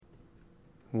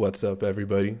What's up,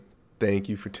 everybody? Thank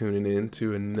you for tuning in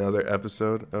to another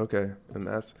episode. Okay, and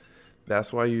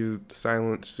that's why you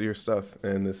silence your stuff,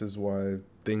 and this is why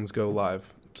things go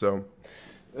live. So,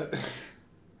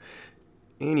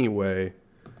 anyway,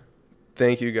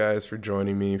 thank you guys for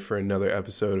joining me for another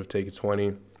episode of Take It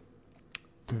 20.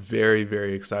 Very,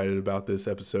 very excited about this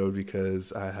episode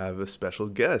because I have a special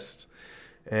guest,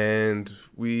 and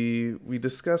we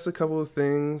discussed a couple of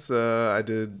things. I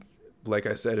did, like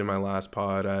I said in my last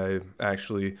pod, I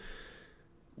actually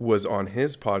was on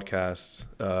his podcast,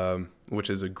 which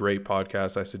is a great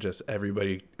podcast. I suggest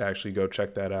everybody actually go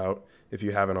check that out if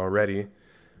you haven't already.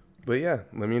 But yeah,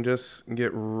 let me just get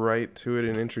right to it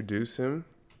and introduce him.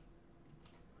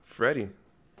 Freddie,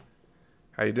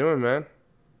 how you doing, man?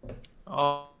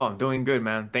 Oh, I'm doing good,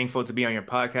 man. Thankful to be on your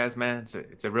podcast, man.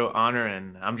 It's a real honor,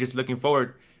 and I'm just looking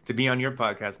forward to be on your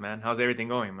podcast, man. How's everything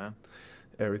going, man?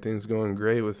 Everything's going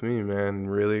great with me, man.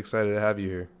 Really excited to have you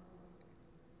here.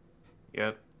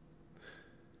 Yep.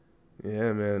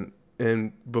 Yeah, man.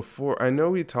 And before, I know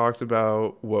we talked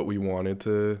about what we wanted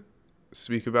to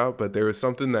speak about, but there was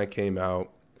something that came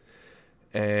out,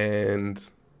 and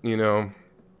you know,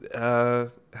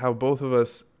 how both of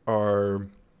us are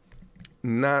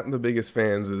not the biggest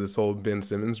fans of this whole Ben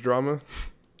Simmons drama.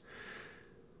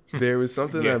 There was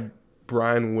something Yeah. that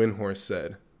Brian Windhorst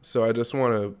said, so I just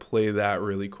want to play that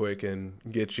really quick and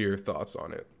get your thoughts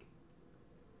on it.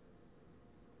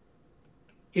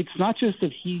 It's not just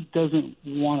that he doesn't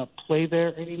want to play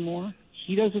there anymore.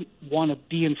 He doesn't want to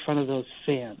be in front of those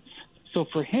fans. So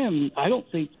for him, I don't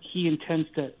think he intends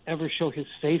to ever show his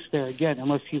face there again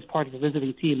unless he's part of the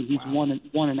visiting team and he's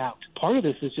one and out. Part of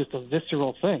this is just a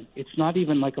visceral thing. It's not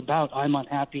even like about, I'm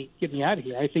unhappy, get me out of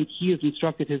here. I think he has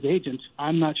instructed his agents,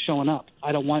 I'm not showing up.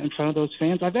 I don't want in front of those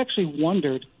fans. I've actually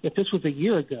wondered if this was a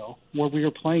year ago where we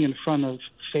were playing in front of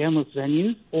fanless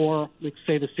venues, or like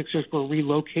say the Sixers were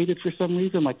relocated for some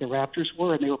reason, like the Raptors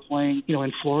were, and they were playing,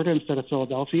 in Florida instead of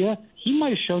Philadelphia, he might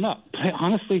have shown up. But I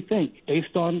honestly think,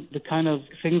 based on the kind of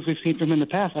things we've seen from him in the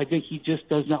past, I think he just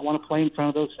does not want to play in front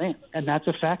of those fans, and that's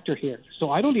a factor here.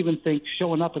 So I don't even think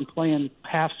showing up and playing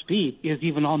half speed is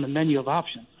even on the menu of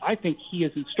options. I think he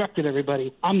has instructed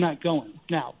everybody, I'm not going.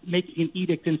 Now, making an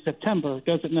edict in September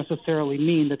doesn't necessarily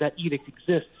mean that that edict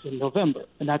exists in November,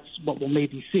 and that's what we'll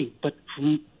maybe see. But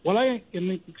from what I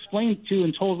am explained to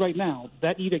and told right now,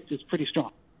 that edict is pretty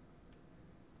strong.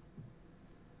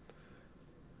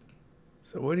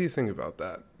 So what do you think about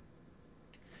that?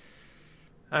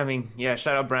 I mean, yeah,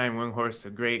 shout out Brian Windhorst, a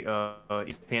great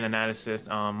ESPN analysis.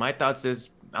 My thoughts is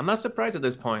I'm not surprised at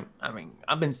this point. I mean,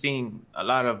 I've been seeing a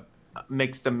lot of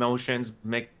mixed emotions,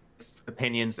 mixed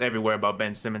opinions everywhere about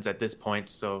Ben Simmons at this point.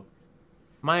 So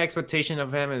my expectation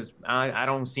of him is I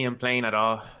don't see him playing at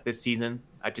all this season.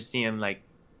 I just see him like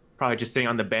probably just sitting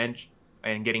on the bench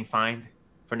and getting fined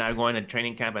for not going to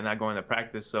training camp and not going to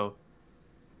practice. So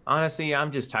honestly,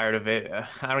 I'm just tired of it.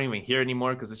 I don't even hear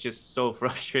anymore because it's just so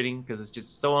frustrating because it's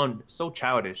just so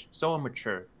childish, so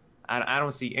immature. I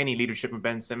don't see any leadership in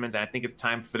Ben Simmons, and I think it's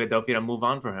time for Philadelphia to move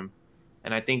on from him.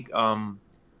 And I think,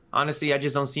 honestly, I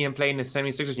just don't see him playing the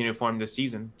 76ers uniform this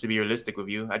season, to be realistic with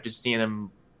you. I just see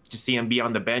him be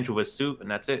on the bench with a suit,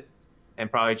 and that's it. And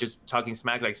probably just talking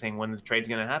smack, like saying when the trade's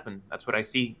going to happen. That's what I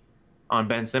see on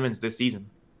Ben Simmons this season.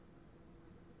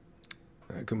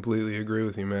 I completely agree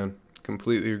with you, man.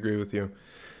 Completely agree with you.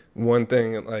 One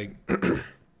thing, like,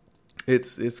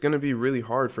 it's going to be really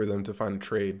hard for them to find a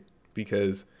trade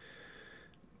because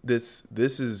this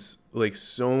is like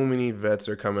so many vets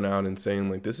are coming out and saying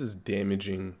like this is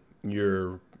damaging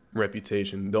your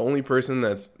reputation. The only person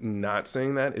that's not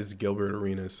saying that is Gilbert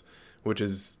Arenas, which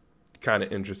is kind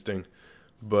of interesting.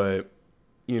 But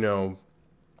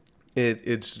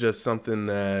it's just something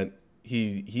that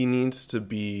he needs to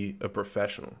be a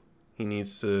professional. He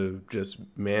needs to just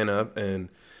man up, and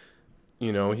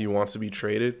he wants to be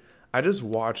traded. I just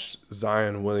watched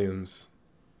Zion Williams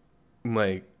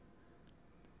like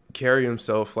carry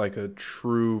himself like a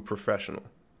true professional.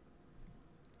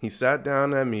 He sat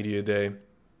down at media day.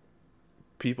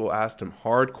 People asked him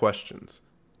hard questions.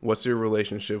 What's your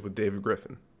relationship with David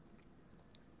Griffin?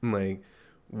 Like,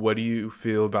 what do you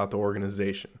feel about the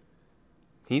organization?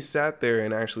 He sat there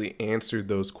and actually answered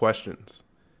those questions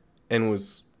and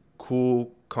was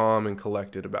cool, calm, and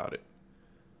collected about it.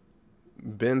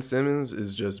 Ben Simmons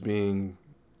is just being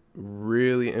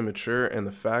really immature, and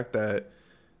the fact that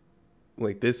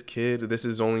like this kid, this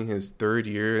is only his third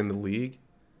year in the league,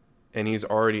 and he's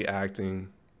already acting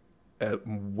at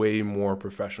way more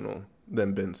professional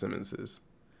than Ben Simmons is.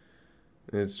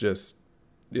 It's just,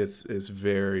 it's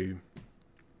very,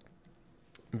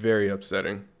 very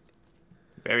upsetting.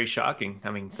 Very shocking.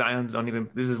 I mean, Zion's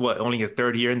this is what, only his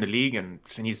third year in the league, and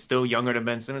he's still younger than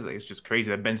Ben Simmons. Like, it's just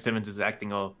crazy that Ben Simmons is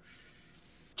acting all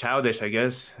childish, I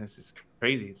guess. It's just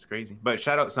crazy. It's crazy. But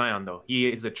shout out Zion, though.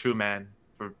 He is a true man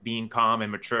for being calm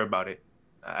and mature about it.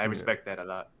 I respect that a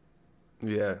lot.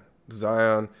 Yeah,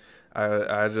 Zion.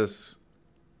 I just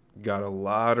got a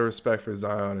lot of respect for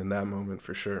Zion in that moment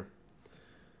for sure.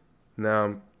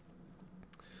 Now,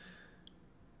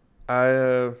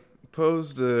 I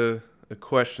posed a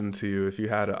question to you. If you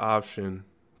had an option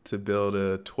to build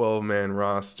a 12-man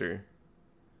roster,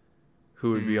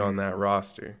 who would be on that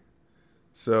roster?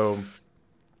 So,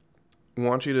 I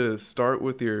want you to start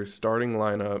with your starting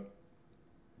lineup,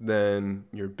 then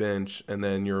your bench, and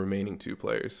then your remaining two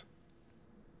players.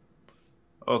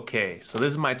 Okay, so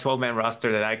this is my 12-man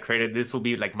roster that I created. This will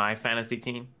be like my fantasy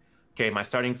team. Okay, my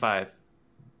starting five.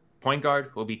 Point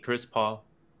guard will be Chris Paul.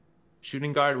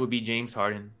 Shooting guard will be James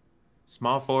Harden.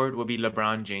 Small forward will be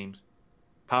LeBron James.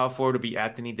 Power forward will be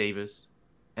Anthony Davis.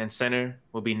 And center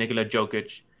will be Nikola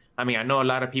Jokic. I mean, I know a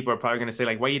lot of people are probably going to say,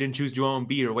 like, why you didn't choose Joel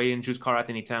Embiid or why you didn't choose Karl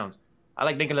Anthony Towns? I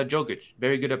like Nikola Jokic.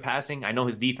 Very good at passing. I know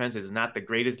his defense is not the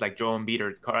greatest like Joel Embiid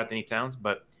or Karl Anthony Towns,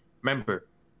 but remember,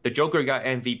 the Joker got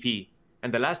MVP.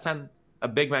 And the last time a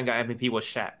big man got MVP was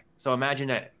Shaq. So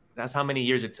imagine that's how many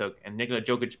years it took. And Nikola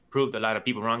Jokic proved a lot of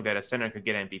people wrong that a center could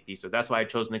get MVP. So that's why I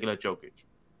chose Nikola Jokic.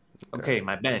 Okay,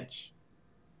 my bench.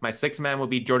 My sixth man will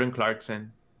be Jordan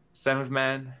Clarkson. Seventh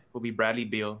man will be Bradley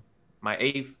Beal. My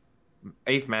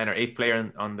eighth man or eighth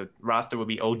player on the roster will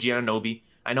be OG Anunoby.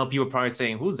 I know people are probably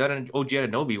saying, who's that OG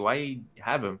Anunoby? Why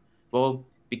have him? Well,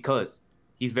 because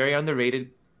he's very underrated.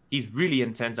 He's really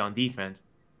intense on defense.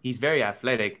 He's very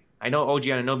athletic. I know OG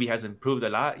Anunoby hasn't improved a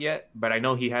lot yet, but I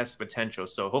know he has potential.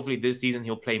 So hopefully this season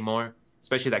he'll play more,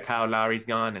 especially that Kyle Lowry's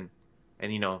gone and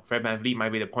Fred VanVleet might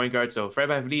be the point guard. So Fred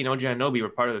VanVleet and OG Anunoby were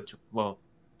part of the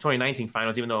 2019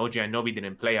 finals, even though OG Anunoby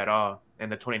didn't play at all in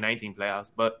the 2019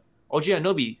 playoffs. But OG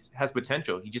Anunoby has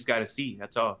potential. You just got to see.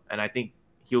 That's all. And I think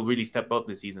he'll really step up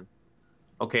this season.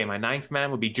 Okay, my ninth man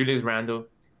would be Julius Randle.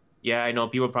 Yeah, I know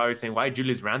people are probably saying, why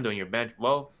Julius Randle on your bench?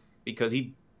 Well, because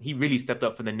he really stepped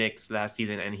up for the Knicks last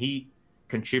season, and he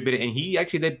contributed, and he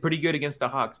actually did pretty good against the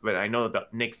Hawks. But I know the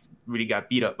Knicks really got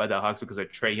beat up by the Hawks because of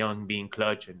Trae Young being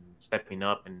clutch and stepping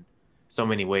up in so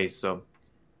many ways. So,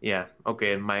 yeah.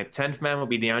 Okay, and my 10th man will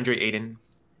be DeAndre Ayton.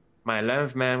 My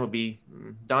 11th man will be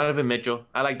Donovan Mitchell.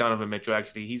 I like Donovan Mitchell,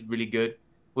 actually. He's really good.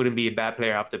 Wouldn't be a bad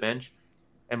player off the bench.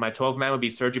 And my 12th man would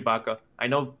be Serge Ibaka. I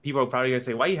know people are probably going to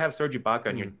say, why do you have Serge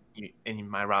Ibaka in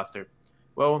my roster?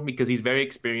 Well, because he's very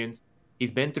experienced. He's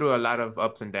been through a lot of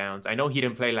ups and downs. I know he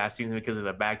didn't play last season because of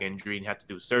the back injury and had to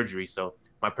do surgery. So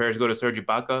my prayers go to Serge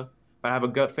Ibaka. But I have a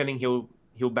gut feeling he'll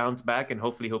bounce back and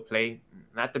hopefully he'll play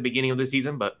not the beginning of the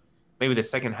season, but maybe the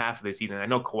second half of the season. I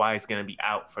know Kawhi is going to be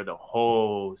out for the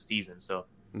whole season. So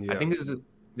I think this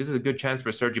is a good chance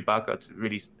for Serge Ibaka to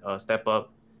really step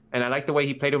up. And I like the way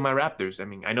he played with my Raptors. I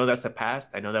mean, I know that's the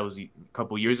past. I know that was a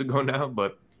couple years ago now,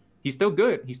 but he's still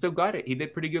good. He still got it. He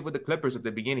did pretty good with the Clippers at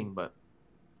the beginning, but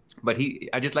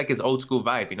I just like his old school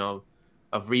vibe,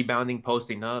 of rebounding,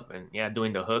 posting up, and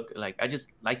doing the hook. Like, I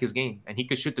just like his game, and he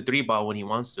could shoot the three ball when he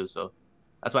wants to. So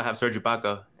that's why I have Serge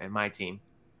Ibaka and my team.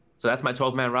 So that's my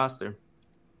 12-man roster.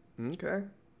 Okay,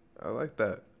 I like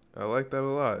that. I like that a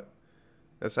lot.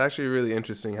 That's actually really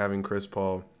interesting having Chris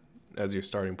Paul as your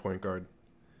starting point guard.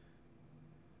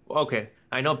 Okay,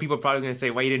 I know people are probably going to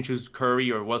say, why you didn't choose Curry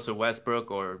or Russell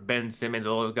Westbrook or Ben Simmons,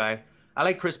 all those guys. I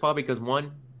like Chris Paul because,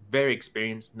 one, very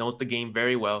experienced, knows the game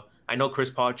very well. I know Chris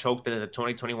Paul choked in the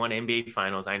 2021 NBA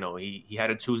Finals. I know he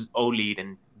had a 2-0 lead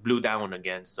and blew that one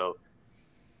again. So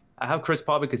I have Chris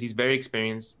Paul because he's very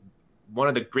experienced, one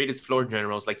of the greatest floor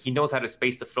generals. Like, he knows how to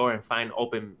space the floor and find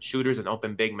open shooters and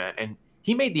open big man. And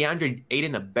he made DeAndre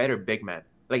Ayton a better big man.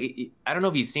 Like, I don't know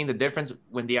if you've seen the difference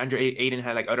when DeAndre Ayton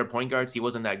had like other point guards. He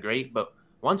wasn't that great, but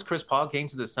once Chris Paul came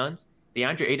to the Suns,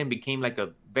 DeAndre Ayton became like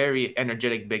a very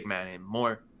energetic big man and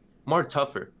more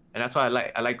tougher. And that's why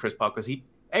I like Chris Paul, because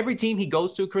every team he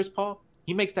goes to, Chris Paul,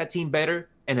 he makes that team better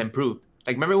and improved.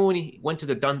 Like, remember when he went to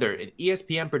the Thunder and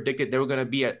ESPN predicted they were going to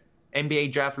be an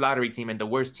NBA draft lottery team and the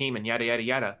worst team and yada yada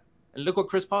yada. And look what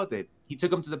Chris Paul did. He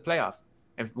took them to the playoffs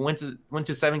and went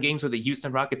to 7 games with the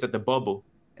Houston Rockets at the bubble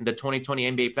in the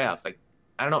 2020 NBA playoffs. Like,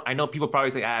 I don't know. I know people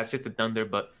probably say, it's just the Thunder,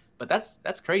 but that's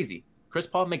crazy. Chris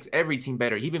Paul makes every team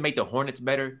better. He even made the Hornets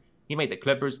better. He made the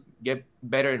Clippers get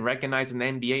better and recognized in the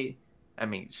NBA. I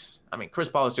mean, Chris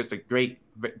Paul is just a great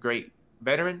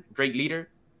veteran, great leader,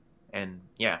 and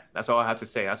that's all I have to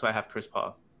say. That's why I have Chris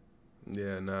Paul.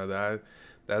 Yeah, no,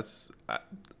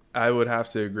 I would have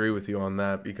to agree with you on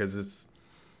that because it's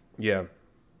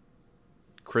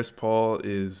Chris Paul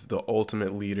is the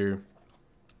ultimate leader,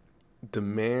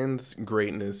 demands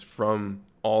greatness from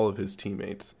all of his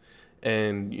teammates.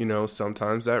 And,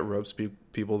 sometimes that rubs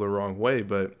people the wrong way.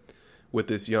 But with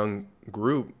this young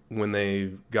group, when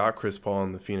they got Chris Paul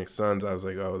and the Phoenix Suns, I was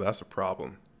like, oh, that's a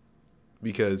problem.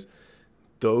 Because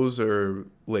those are,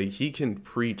 like, he can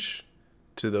preach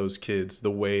to those kids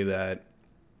the way that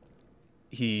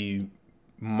he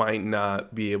might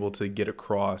not be able to get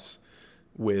across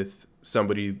with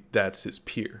somebody that's his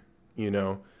peer,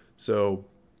 So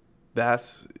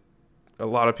that's, a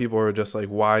lot of people are just like,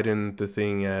 why didn't the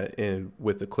thing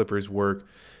with the Clippers work?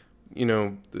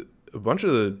 A bunch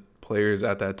of the players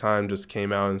at that time just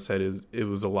came out and said it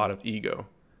was a lot of ego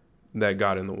that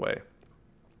got in the way.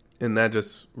 And that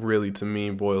just really, to me,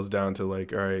 boils down to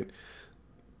like, all right,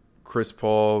 Chris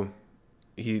Paul,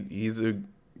 he's a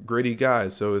gritty guy,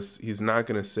 so he's not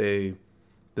going to say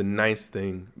the nice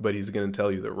thing, but he's going to tell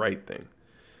you the right thing.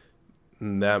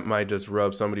 And that might just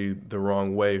rub somebody the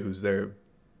wrong way who's there,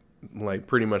 like,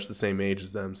 pretty much the same age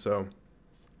as them. So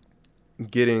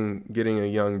getting a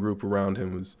young group around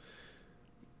him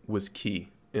was key,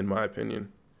 in my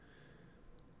opinion.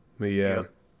 But yeah.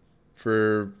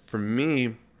 For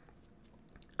me,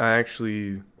 I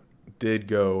actually did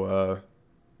go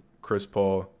Chris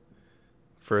Paul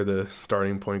for the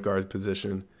starting point guard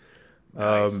position.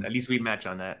 Nice. At least we match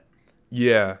on that.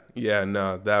 Yeah,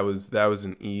 no, that was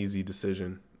an easy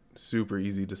decision, super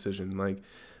easy decision. Like,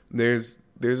 there's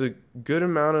a good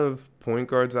amount of point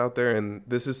guards out there, and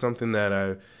this is something that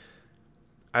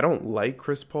I don't like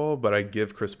Chris Paul, but I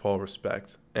give Chris Paul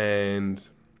respect, and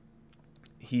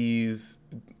he's,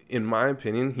 in my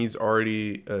opinion, he's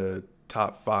already a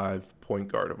top 5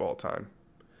 point guard of all time.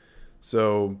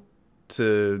 So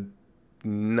to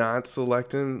not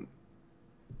select him,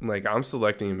 like, I'm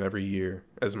selecting him every year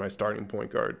as my starting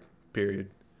point guard, period.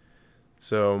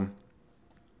 So,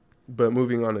 but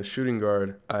moving on to shooting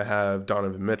guard, I have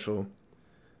Donovan Mitchell.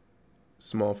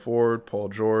 Small forward, Paul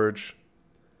George.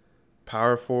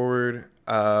 Power forward,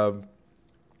 I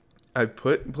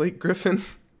put Blake Griffin,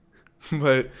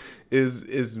 but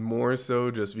is more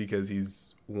so just because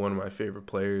he's one of my favorite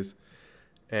players.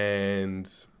 And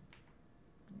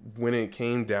when it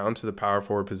came down to the power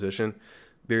forward position,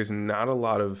 there's not a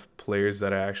lot of players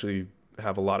that I actually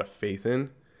have a lot of faith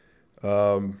in.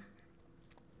 And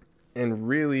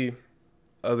really,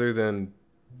 other than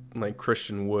like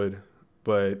Christian Wood,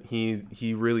 but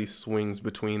he really swings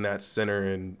between that center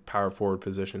and power forward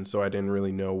position, so I didn't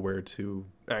really know where to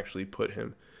actually put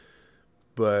him.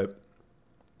 But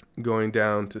going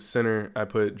down to center, I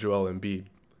put Joel Embiid.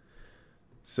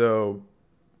 So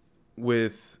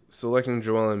with selecting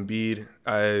Joel Embiid,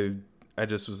 I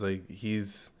just was like,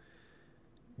 he's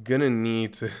gonna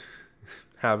need to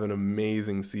have an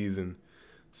amazing season.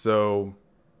 So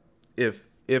if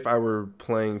I were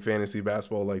playing fantasy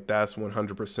basketball, like, that's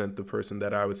 100% the person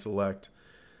that I would select.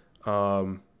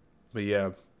 But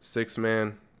yeah,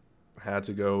 6-man, had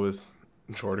to go with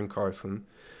Jordan Clarkson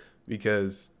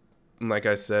because, like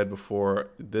I said before,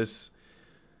 there's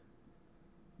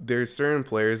certain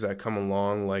players that come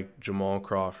along like Jamal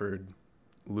Crawford,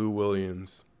 Lou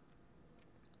Williams,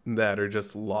 that are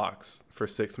just locks for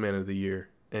 6-man of the year.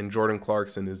 And Jordan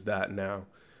Clarkson is that now.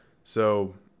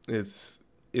 So it's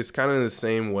kind of the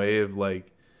same way of,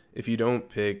 like, if you don't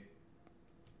pick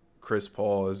Chris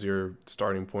Paul as your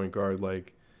starting point guard,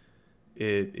 like,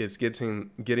 it's getting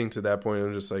to that point.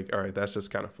 I'm just like, all right, that's just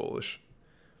kind of foolish.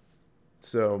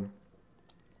 So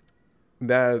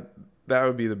that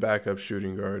would be the backup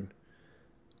shooting guard.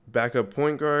 Backup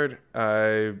point guard,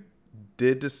 I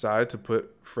did decide to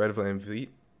put Fred VanVleet.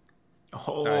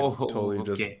 Oh, I totally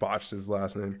okay. just botched his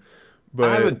last name. But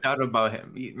I have a doubt about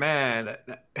him, man.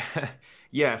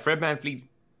 Yeah, Fred VanVleet.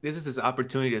 This is his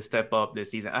opportunity to step up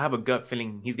this season. I have a gut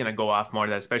feeling he's gonna go off more.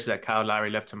 That especially that Kyle Lowry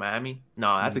left to Miami.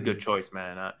 No, that's a good choice,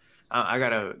 man. I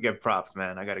gotta give props,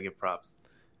 man. I gotta give props.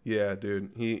 Yeah,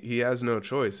 dude. He has no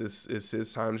choice. It's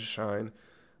his time to shine.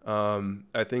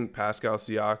 I think Pascal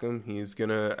Siakam, he's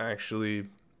gonna actually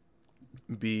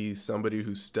be somebody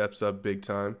who steps up big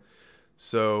time.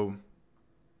 So,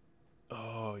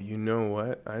 oh, you know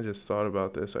what? I just thought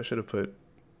about this. I should have put.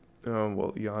 Oh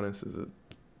well, Giannis is a.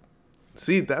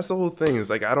 See, that's the whole thing. Is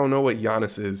like, I don't know what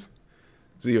Giannis is.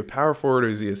 Is he a power forward or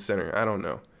is he a center? I don't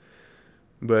know.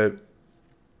 But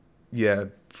yeah,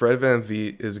 Fred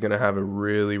VanVleet is gonna have a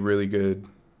really, really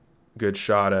good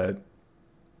shot at.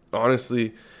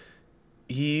 Honestly,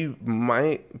 he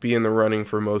might be in the running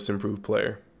for most improved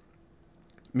player.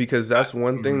 Because that's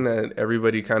one thing that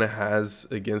everybody kind of has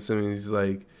against him. He's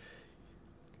like,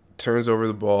 turns over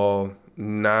the ball,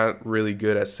 not really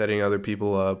good at setting other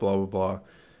people up, blah, blah, blah.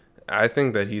 I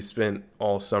think that he spent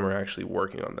all summer actually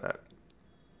working on that,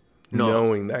 No.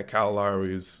 knowing that Kyle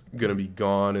Lowry was going to be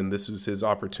gone and this was his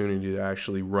opportunity to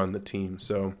actually run the team.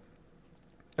 So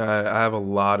I have a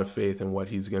lot of faith in what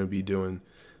he's going to be doing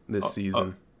this Oh, oh,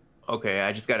 season. okay,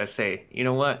 I just gotta say, you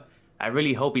know what? I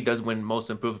really hope he does win Most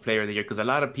Improved Player of the Year because a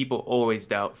lot of people always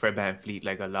doubt Fred VanVleet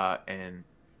like a lot, and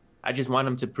I just want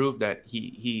him to prove that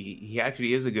he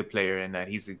actually is a good player and that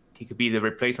he could be the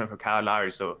replacement for Kyle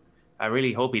Lowry. So I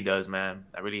really hope he does, man.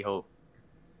 I really hope.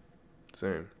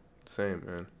 Same,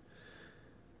 man.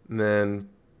 And then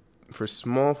for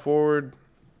small forward,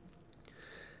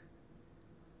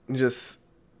 just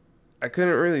I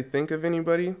couldn't really think of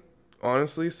anybody,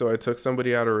 honestly, so I took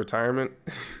somebody out of retirement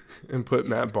and put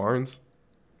Matt Barnes.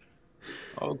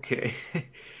 Okay.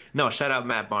 No, shout out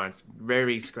Matt Barnes.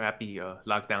 Very scrappy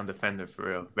lockdown defender for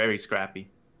real. Very scrappy.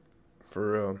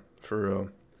 For real, for real.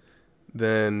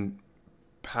 Then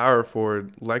power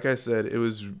forward, like I said, it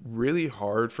was really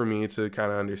hard for me to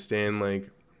kind of understand like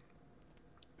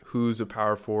who's a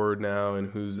power forward now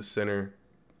and who's a center.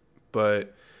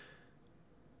 But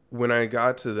when I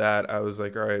got to that, I was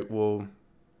like, all right, well,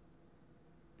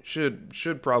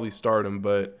 should probably start him,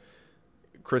 but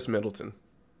Chris Middleton.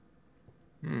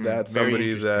 That's Very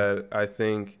somebody interesting. that I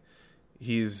think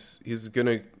he's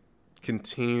gonna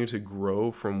continue to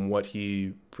grow from what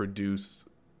he produced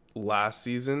last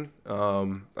season.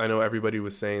 I know everybody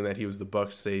was saying that he was the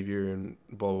Bucks savior and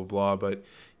blah blah blah, but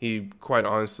he quite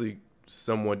honestly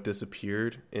somewhat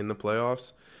disappeared in the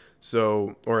playoffs.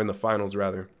 So, or in the finals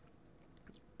rather.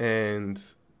 And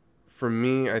for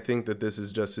me, I think that this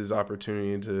is just his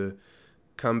opportunity to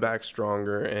come back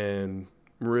stronger and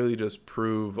really just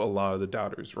prove a lot of the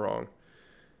doubters wrong.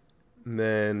 And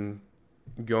then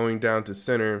going down to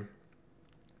center,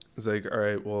 it's like, all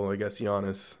right, well, I guess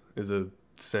Giannis is a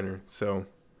center. So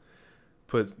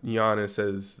put Giannis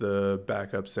as the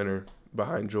backup center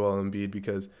behind Joel Embiid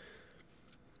because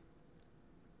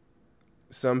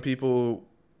some people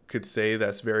could say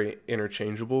that's very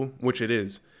interchangeable, which it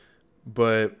is.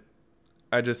 But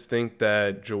I just think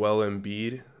that Joel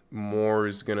Embiid more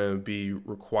is going to be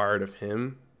required of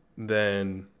him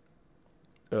than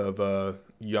of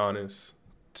Giannis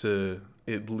to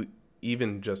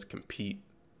even just compete,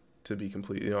 to be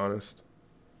completely honest.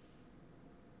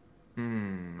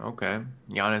 Okay.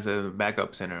 Giannis is a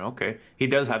backup center. Okay. He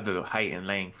does have the height and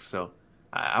length, so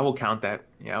I will count that.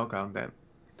 Yeah, I'll count that.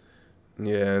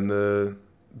 Yeah, and the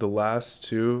last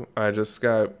two, I just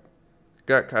got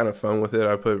kind of fun with it.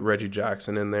 I put Reggie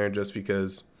Jackson in there just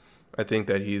because I think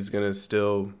that he's going to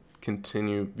still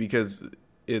continue because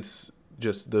it's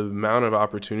just the amount of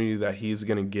opportunity that he's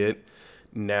going to get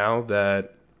now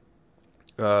that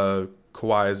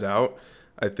Kawhi is out,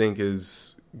 I think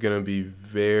is going to be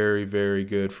very, very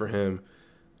good for him.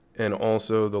 And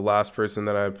also the last person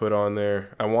that I put on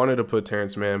there, I wanted to put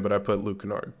Terrence Mann, but I put Luke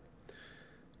Kennard.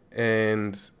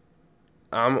 And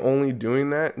I'm only doing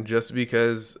that just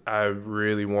because I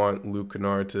really want Luke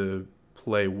Kennard to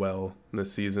play well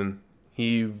this season.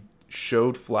 He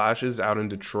showed flashes out in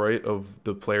Detroit of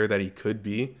the player that he could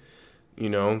be. You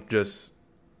know, just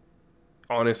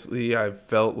honestly, I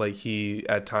felt like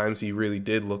at times, he really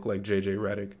did look like JJ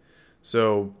Redick.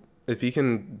 So if he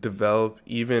can develop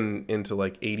even into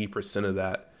like 80% of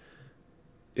that,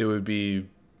 it would be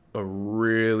a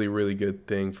really, really good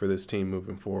thing for this team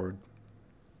moving forward.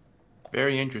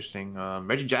 Very interesting.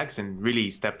 Reggie Jackson really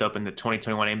stepped up in the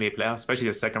 2021 NBA playoffs, especially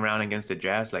the second round against the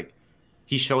Jazz. Like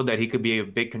he showed that he could be a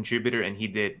big contributor, and he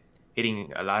did,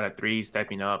 hitting a lot of threes,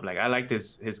 stepping up. Like I liked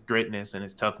his gritness and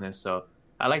his toughness. So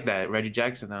I like that Reggie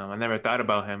Jackson. I never thought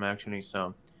about him actually.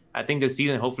 So I think this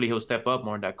season, hopefully, he'll step up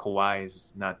more. That Kawhi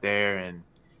is not there, and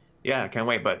yeah, I can't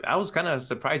wait. But I was kind of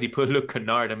surprised he put Luke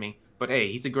Kennard. I mean, but hey,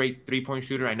 he's a great 3-point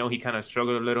shooter. I know he kind of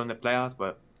struggled a little in the playoffs,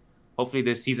 but hopefully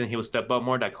this season he'll step up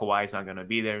more. That Kawhi's not gonna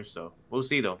be there, so we'll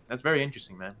see though. That's very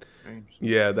interesting, man. Very interesting.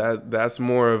 Yeah, that's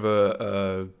more of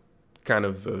a kind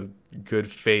of a good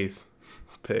faith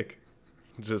pick.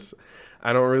 Just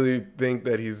I don't really think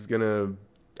that he's gonna.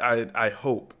 I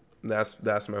hope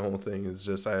that's my whole thing. Is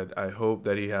just I hope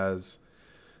that he has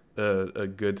a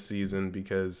good season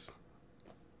because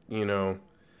you know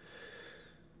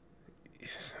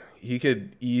he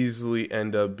could easily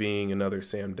end up being another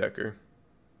Sam Decker.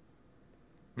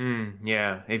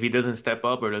 Yeah. If he doesn't step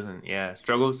up or doesn't, yeah,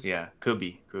 struggles, yeah, could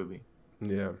be.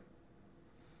 Yeah.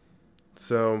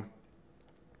 So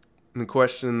the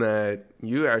question that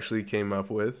you actually came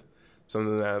up with,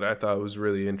 something that I thought was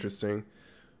really interesting,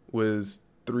 was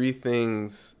three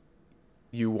things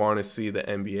you want to see the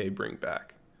NBA bring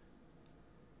back.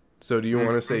 So do you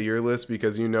want to say Mhm. your list?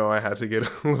 Because you know I had to get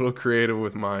a little creative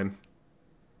with mine.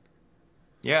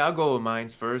 Yeah, I'll go with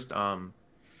mine's first.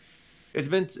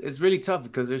 It's really tough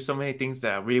because there's so many things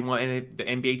that I really want the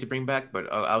NBA to bring back.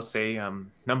 But I'll say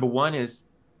number one is,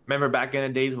 remember back in the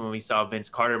days when we saw Vince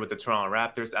Carter with the Toronto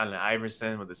Raptors, Allen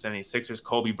Iverson with the 76ers,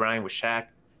 Kobe Bryant with Shaq.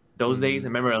 Those days, Mm,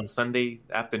 remember on Sunday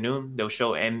afternoon they'll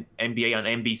show NBA on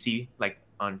NBC, like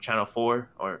on Channel 4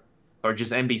 or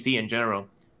just NBC in general.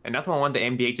 And that's what I want the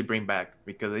NBA to bring back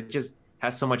because it just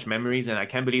has so much memories, and I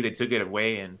can't believe they took it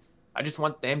away. And I just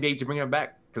want the NBA to bring it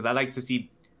back because I like to see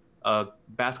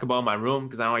basketball in my room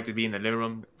because I don't like to be in the living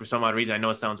room for some odd reason. I know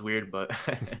it sounds weird, but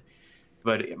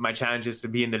but my challenge is to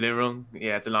be in the living room.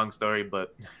 Yeah, it's a long story,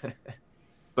 but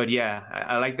but yeah,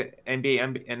 I like the NBA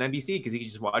and NBC because you can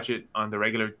just watch it on the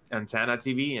regular antenna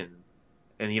TV,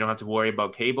 and you don't have to worry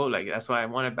about cable. Like that's why I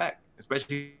want it back,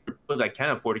 especially for people that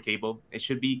can't afford a cable. It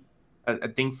should be a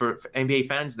thing for NBA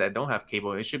fans that don't have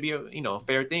cable. It should be a a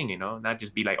fair thing, not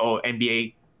just be like, oh,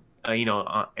 NBA,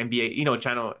 NBA,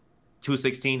 channel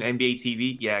 216 NBA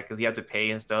TV. Yeah, because you have to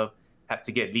pay and stuff, have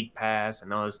to get league pass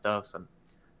and all this stuff.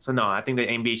 So no, I think the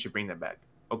NBA should bring that back.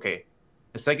 Okay.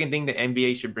 The second thing the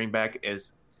NBA should bring back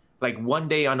is like one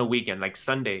day on a weekend, like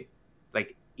Sunday,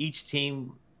 like each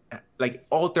team, like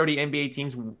all 30 NBA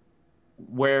teams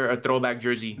wear a throwback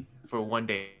jersey for one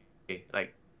day.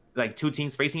 Like like two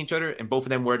teams facing each other and both of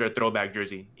them wear their throwback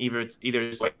jersey. Either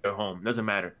it's like their home, doesn't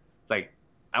matter. Like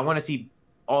I want to see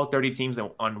all 30 teams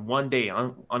on one day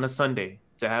on a Sunday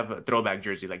to have a throwback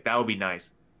jersey. Like that would be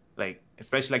nice. Like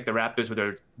especially like the Raptors with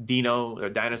their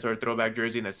dinosaur throwback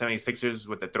jersey, and the 76ers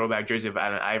with the throwback jersey of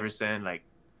Allen Iverson, like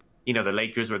the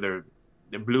Lakers with their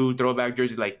blue throwback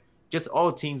jersey, like just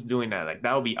all teams doing that. Like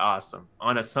that would be awesome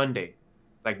on a Sunday,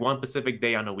 like one Pacific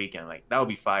day on the weekend. Like that would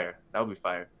be fire. That would be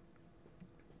fire.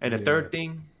 And the yeah. third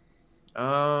thing,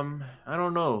 I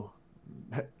don't know,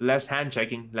 less hand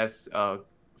checking, less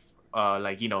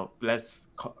like less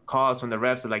calls from the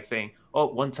refs of like saying, oh,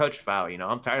 one touch foul.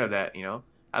 I'm tired of that.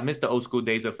 I miss the old school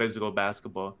days of physical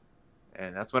basketball,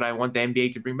 and that's what I want the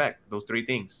NBA to bring back. Those three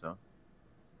things. So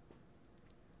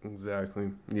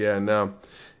Exactly. Yeah, no.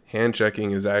 Hand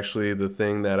checking is actually the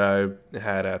thing that I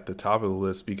had at the top of the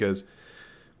list because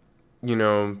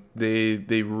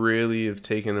they really have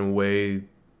taken away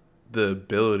the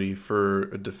ability for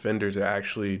a defender to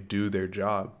actually do their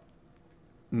job.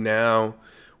 Now,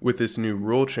 with this new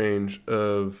rule change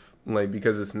of like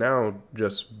because it's now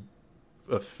just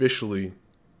officially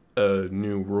a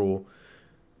new rule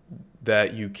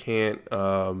that you can't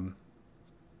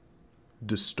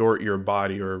distort your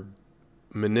body or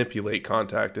manipulate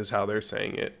contact is how they're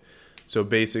saying it. So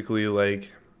basically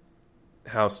like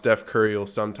how Steph Curry will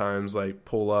sometimes like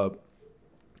pull up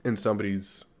and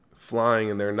somebody's flying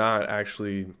and they're not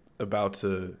actually about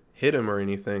to hit him or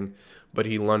anything, but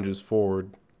he lunges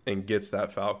forward and gets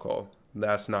that foul call.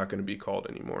 That's not going to be called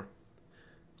anymore.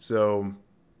 So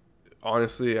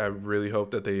honestly, I really hope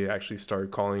that they actually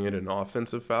start calling it an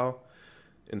offensive foul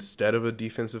instead of a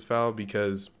defensive foul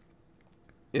because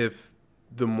if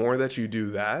the more that you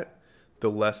do that,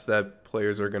 the less that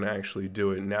players are going to actually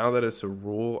do it. Now that it's a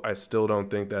rule, I still don't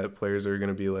think that players are going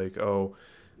to be like, oh,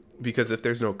 because if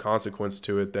there's no consequence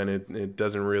to it, then it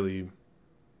doesn't really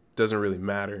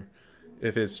matter.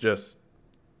 If it's just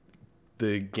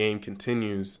the game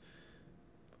continues,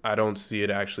 I don't see it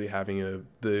actually having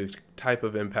the type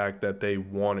of impact that they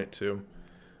want it to.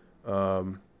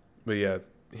 But yeah,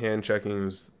 hand checking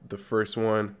was the first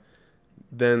one.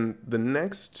 Then the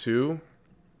next two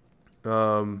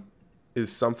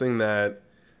is something that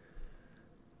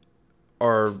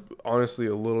are honestly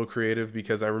a little creative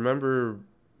because I remember,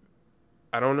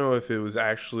 I don't know if it was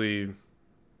actually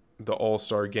the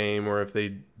All-Star game or if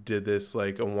they did this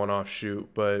like a one-off shoot,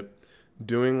 but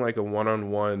doing like a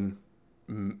one-on-one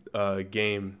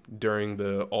game during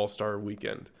the All-Star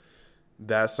weekend.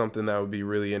 That's something that would be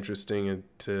really interesting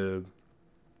to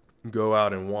go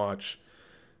out and watch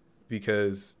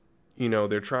because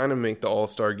they're trying to make the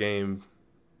All-Star game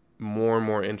more and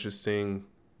more interesting.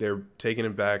 They're taking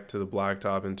it back to the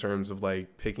blacktop in terms of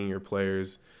like picking your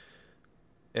players,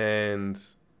 and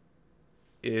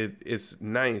it's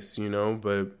nice,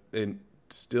 but it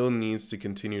still needs to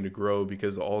continue to grow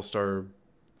because All-Star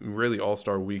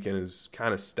weekend is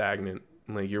kind of stagnant.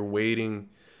 Like you're waiting.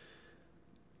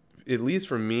 At least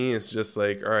for me, it's just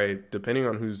like, all right, depending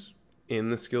on who's in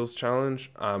the skills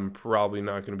challenge, I'm probably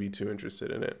not going to be too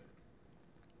interested in it.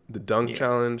 The dunk yeah,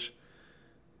 challenge,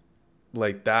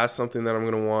 like that's something that I'm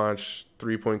going to watch.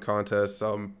 3-point contests,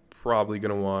 I'm probably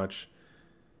going to watch.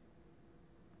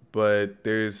 But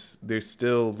there's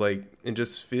still like it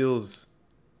just feels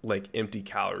like empty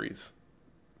calories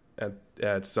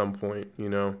at some point.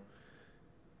 And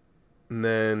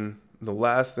then the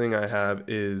last thing I have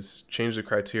is change the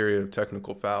criteria of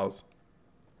technical fouls,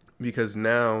 because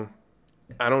now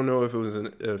I don't know if it was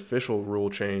an official rule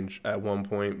change at one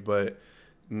point, but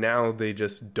now they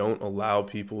just don't allow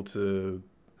people to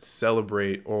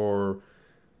celebrate or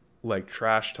like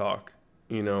trash talk.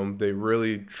 You know, they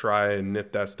really try and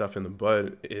nip that stuff in the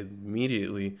bud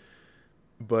immediately.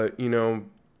 But, you know,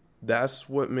 that's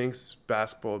what makes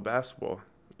basketball basketball.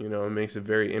 You know, it makes it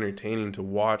very entertaining to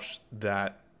watch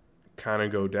that kind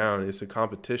of go down. It's a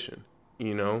competition,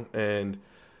 you know, and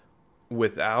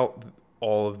without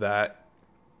all of that,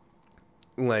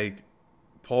 like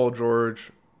Paul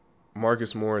George,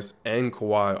 Marcus Morris, and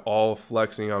Kawhi all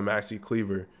flexing on Maxi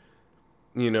Kleber,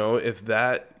 you know, if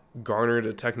that garnered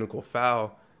a technical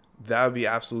foul, that would be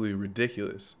absolutely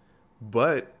ridiculous.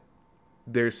 But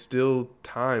there's still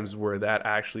times where that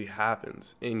actually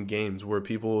happens in games where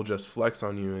people will just flex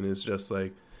on you, and it's just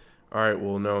like, all right,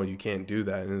 well, no, you can't do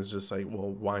that. And it's just like,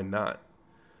 well, why not?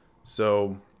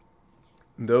 So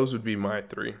those would be my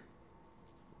three.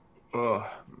 Oh,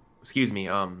 excuse me.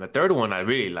 The third one I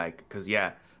really like because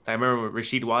I remember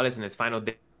Rasheed Wallace in his final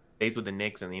days with the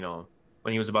Knicks, and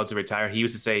when he was about to retire, he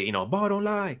used to say, ball don't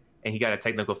lie, and he got a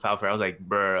technical foul for it. I was like,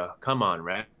 bruh, come on,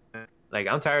 ref. Like,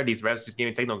 I'm tired of these refs just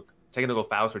giving technical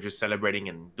fouls for just celebrating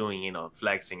and doing,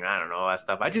 flexing, or I don't know, all that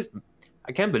stuff.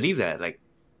 I can't believe that. Like,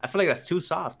 I feel like that's too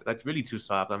soft. That's really too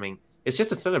soft. I mean, it's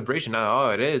just a celebration, not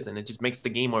all it is, and it just makes the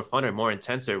game more funner, more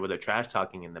intenser with the trash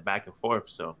talking and the back and forth.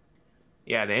 So,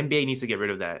 yeah, the NBA needs to get rid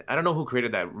of that. I don't know who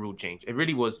created that rule change. It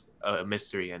really was a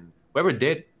mystery, and whoever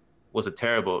did was a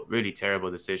terrible, really terrible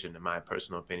decision, in my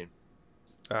personal opinion.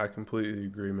 I completely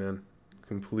agree, man.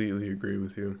 Completely agree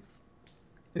with you.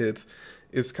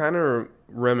 It's kind of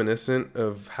reminiscent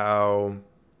of how,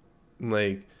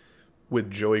 like, with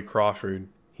Joey Crawford,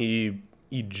 he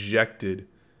ejected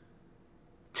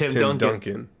Tim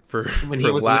Duncan for when he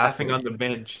was laughing on the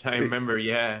bench. I remember,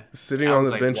 sitting on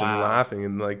the bench and laughing,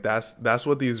 and like that's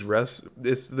what these refs.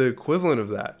 It's the equivalent of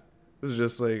that. It's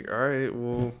just like, all right,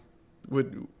 well,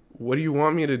 what do you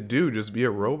want me to do? Just be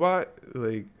a robot?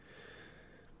 Like,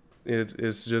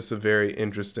 it's just a very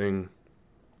interesting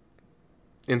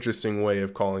way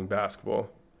of calling basketball.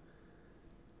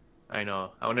 I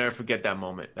know. I'll never forget that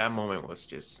moment. That moment was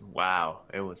just wow.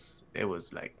 It was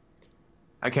like,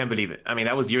 I can't believe it. I mean,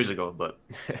 that was years ago, but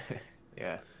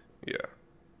yeah.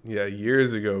 Yeah,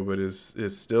 years ago, but it's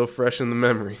still fresh in the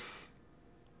memory.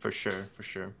 For sure.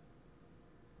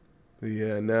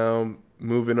 Yeah, now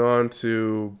moving on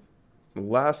to the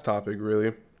last topic,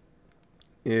 really,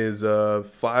 is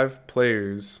 5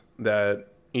 players that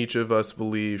each of us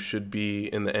believe should be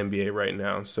in the NBA right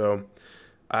now. So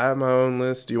I have my own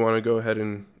list. Do you want to go ahead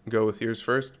and go with yours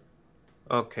first?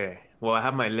 Okay. Well, I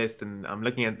have my list, and I'm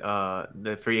looking at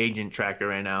the free agent tracker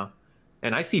right now,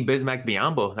 and I see Bismack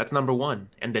Biyombo. That's number 1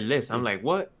 in the list. I'm like,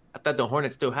 what? I thought the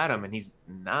Hornets still had him, and he's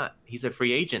not. He's a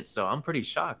free agent, so I'm pretty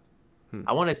shocked.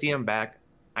 I want to see him back.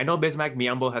 I know Bismack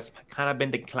Biyombo has kind of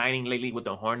been declining lately with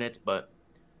the Hornets, but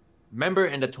remember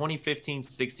in the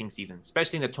 2015-16 season,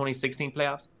 especially in the 2016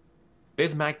 playoffs,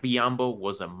 Bismack Biyombo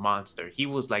was a monster. He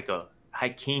was like a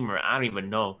Hakeem, or I don't even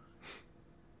know.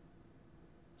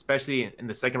 Especially in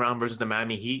the second round versus the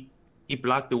Miami Heat, he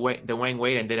blocked the Dwayne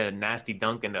Wade and did a nasty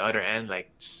dunk in the other end. Like,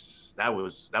 that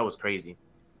was crazy.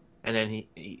 And then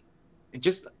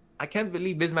I can't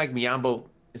believe Bismack Biyombo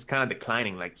is kind of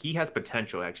declining. Like, he has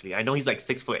potential, actually. I know he's like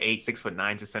 6'8",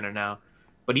 6'9" to center now,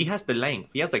 but he has the length.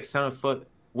 He has like 7-foot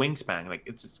wingspan. Like,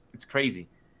 it's crazy.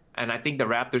 And I think the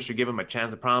Raptors should give him a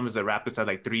chance. The problem is the Raptors have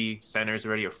like 3 centers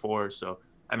already, or 4. So,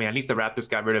 I mean, at least the Raptors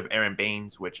got rid of Aaron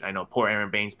Baines, which I know poor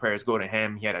Aaron Baines, prayers go to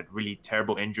him. He had a really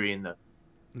terrible injury in the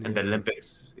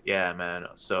Olympics. Yeah, man.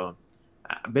 So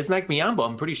Bismack Biyombo,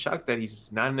 I'm pretty shocked that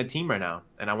he's not in the team right now.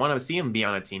 And I want to see him be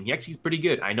on a team. He actually is pretty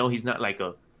good. I know he's not like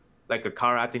a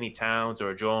Karl Anthony Towns or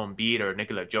a Joel Embiid or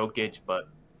Nikola Jokic, but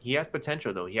he has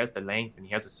potential, though. He has the length, and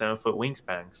he has a 7-foot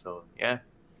wingspan. So, yeah,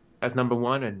 that's number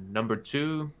 1. And number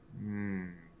 2,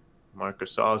 Marc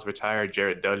Gasol's retired.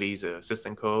 Jared Dudley's an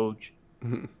assistant coach.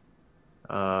 Man,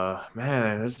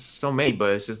 there's so many,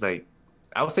 but it's just like,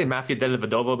 I would say Mafia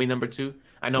Dellavedova will be number 2.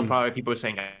 I know probably people are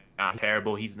saying,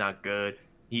 terrible, he's not good.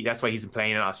 That's why he's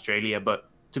playing in Australia. But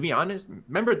to be honest,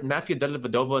 remember Mafia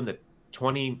Dellavedova in the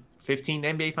 2015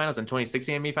 NBA Finals and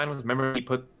 2016 NBA Finals? Remember he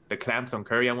put the clamps on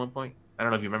Curry at one point? I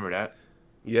don't know if you remember that.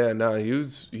 Yeah, no, he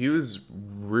was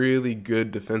really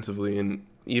good defensively, and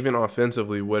even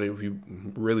offensively, what he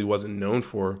really wasn't known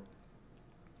for.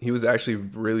 He was actually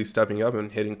really stepping up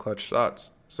and hitting clutch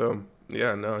shots. So,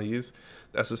 yeah, no,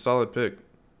 that's a solid pick.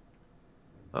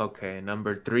 Okay,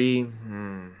 number 3.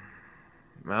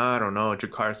 I don't know,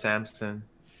 Jakar Sampson.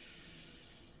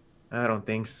 I don't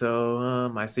think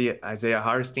so. I see Isaiah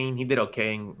Hartenstein. He did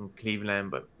okay in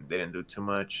Cleveland, but didn't do too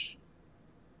much.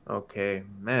 Okay,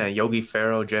 man. Yogi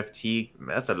Ferrell, Jeff Teague.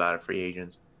 Man, that's a lot of free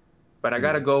agents. But I Yeah.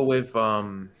 gotta go with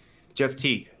Jeff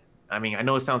Teague. I mean, I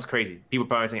know it sounds crazy. People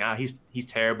probably saying, he's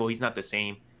terrible. He's not the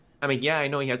same. I mean, yeah, I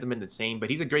know he hasn't been the same, but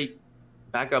he's a great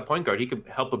backup point guard. He could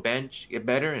help a bench get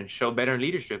better and show better in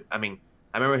leadership. I mean,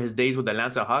 I remember his days with the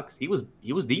Atlanta Hawks. He was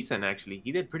decent actually.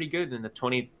 He did pretty good in the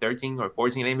 2013 or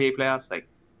 14 NBA playoffs. Like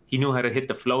he knew how to hit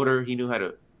the floater. He knew how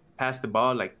to pass the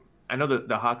ball. Like I know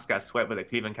the Hawks got swept by the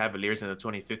Cleveland Cavaliers in the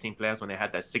 2015 playoffs when they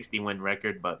had that 60-win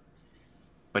record, but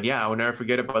yeah, I will never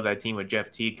forget about that team with Jeff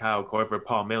Teague, Kyle Korver,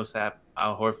 Paul Millsap,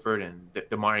 Al Horford, and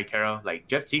DeMar Carroll. Like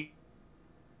Jeff Teague,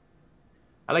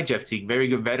 I like Jeff Teague, very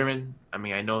good veteran. I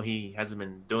mean, I know he hasn't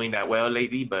been doing that well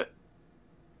lately, but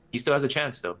he still has a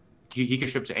chance though. He can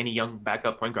strip to any young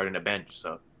backup point guard in the bench,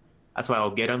 so that's why I'll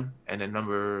get him. And then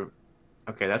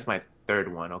okay, that's my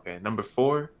third one. Okay, number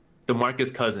 4,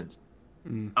 DeMarcus Cousins.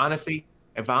 Mm. Honestly,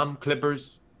 if I'm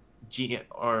Clippers,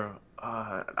 or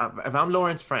if I'm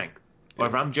Lawrence Frank, or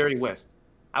if Yeah. I'm Jerry West,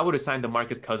 I would have signed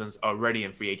DeMarcus Cousins already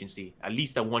in free agency, at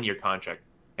least a 1-year contract,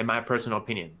 in my personal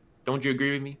opinion. Don't you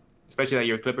agree with me? Especially that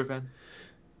you're a Clipper fan.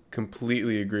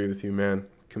 Completely agree with you, man.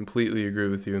 Completely agree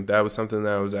with you. And that was something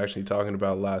that I was actually talking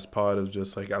about last pod of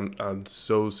just like I'm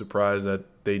so surprised that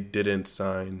they didn't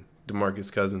sign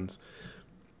DeMarcus Cousins.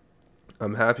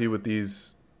 I'm happy with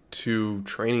these 2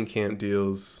 training camp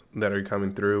deals that are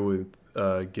coming through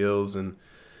with Gills and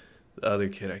the other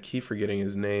kid. I keep forgetting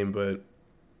his name, but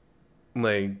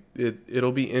like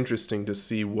it'll be interesting to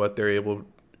see what they're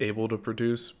able to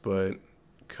produce. But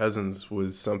Cousins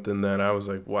was something that I was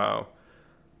like, wow.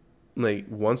 Like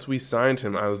once we signed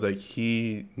him, I was like,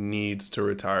 he needs to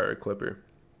retire a Clipper.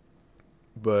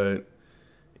 But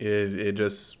it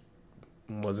just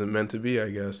wasn't meant to be, I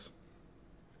guess.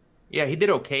 Yeah, he did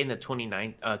okay in the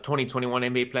 2021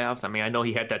 NBA playoffs. I mean, I know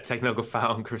he had that technical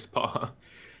foul on Chris Paul,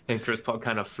 and Chris Paul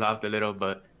kind of flopped a little,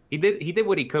 but he did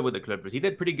what he could with the Clippers. He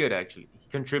did pretty good actually. He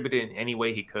contributed in any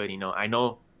way he could. I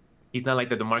know he's not like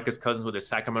the DeMarcus Cousins with the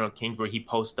Sacramento Kings where he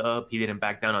posted up, he didn't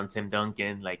back down on Tim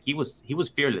Duncan. Like he was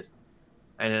fearless,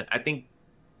 and I think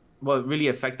what really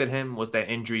affected him was that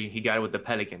injury he got with the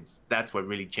Pelicans. That's what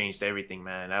really changed everything,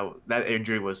 man. That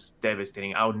injury was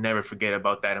devastating. I would never forget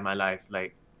about that in my life.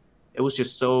 Like it was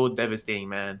just so devastating,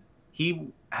 man. He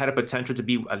had a potential to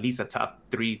be at least a top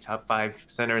 3, top 5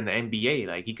 center in the NBA.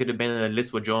 Like he could have been in a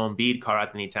list with Joel Embiid, Karl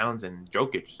Anthony Towns, and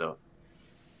Jokic. So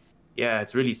yeah,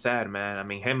 it's really sad, man. I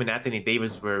mean, him and Anthony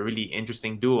Davis were a really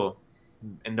interesting duo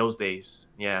in those days.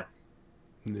 Yeah.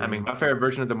 I Yeah. mean, my favorite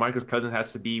version of DeMarcus Cousins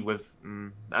has to be with,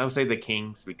 I would say the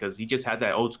Kings because he just had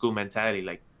that old school mentality,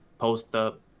 like post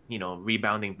up,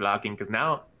 rebounding, blocking. Because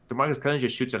now DeMarcus Cousins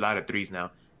just shoots a lot of threes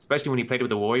now, especially when he played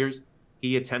with the Warriors.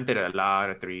 He attempted a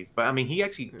lot of threes, but I mean, he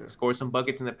actually Yeah. scored some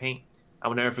buckets in the paint. I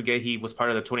will never forget he was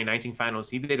part of the 2019 finals.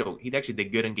 He actually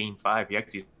did good in Game 5. He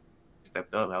actually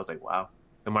stepped up. I was like, wow,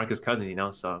 DeMarcus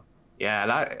Cousins. So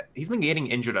yeah, he's been getting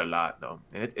injured a lot though,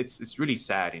 and it's really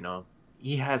sad.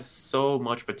 He has so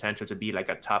much potential to be like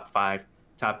a top 5,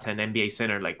 top 10 NBA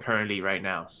center like currently right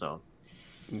now. So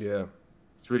Yeah.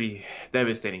 it's really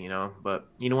devastating. But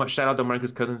you know what? Shout out to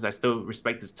Marcus Cousins. I still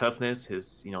respect his toughness,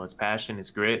 his passion,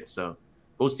 his grit. So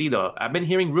we'll see though. I've been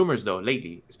hearing rumors though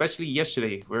lately, especially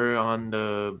yesterday. We're on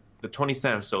the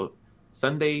 27th, so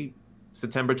Sunday,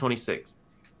 September 26th.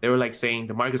 They were like saying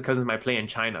DeMarcus Cousins might play in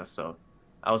China. So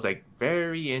I was like,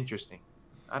 very interesting.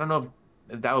 I don't know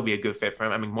if that would be a good fit for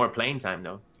him. I mean, more playing time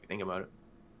though, if you think about it.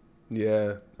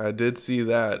 Yeah, I did see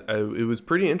that. It was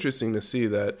pretty interesting to see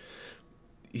that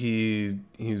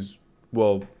he's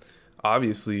well,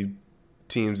 obviously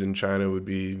teams in China would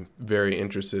be very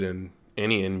interested in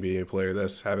any NBA player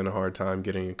that's having a hard time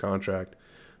getting a contract.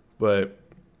 But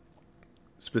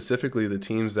specifically the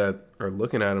teams that are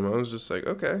looking at him, I was just like,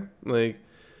 okay, like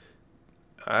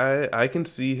I can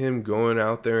see him going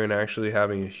out there and actually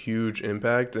having a huge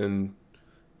impact and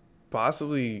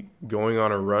possibly going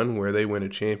on a run where they win a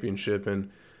championship. And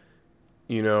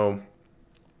you know,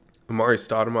 Amari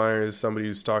Stoudemire is somebody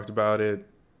who's talked about it.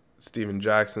 Steven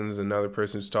Jackson's another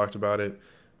person who's talked about it.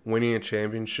 Winning a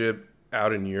championship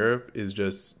out in Europe is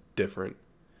just different.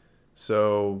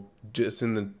 So just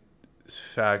in the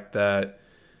fact that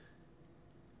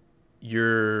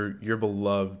you're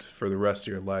beloved for the rest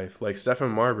of your life, like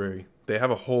Stephen Marbury, they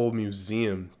have a whole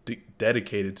museum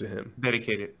dedicated to him.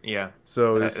 Dedicated, yeah.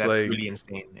 So it's That's really like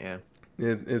insane, yeah.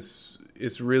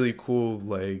 it's really cool.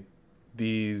 Like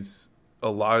a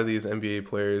lot of these NBA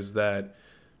players that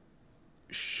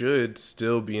should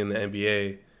still be in the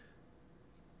NBA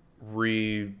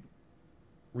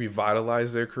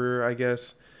revitalize their career, I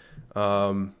guess,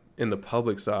 in the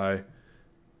public's eye,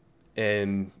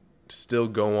 and still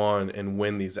go on and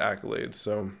win these accolades.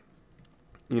 So,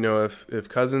 if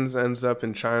Cousins ends up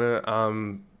in China,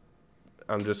 I'm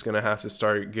just gonna have to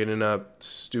start getting up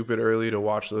stupid early to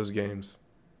watch those games.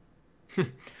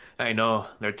 I know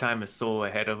their time is so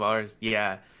ahead of ours.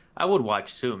 Yeah, I would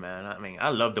watch too, man. I mean, I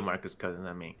love DeMarcus Cousins.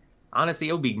 I mean, honestly,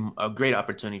 it would be a great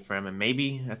opportunity for him, and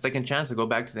maybe a second chance to go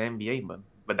back to the NBA.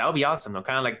 But that would be awesome, though.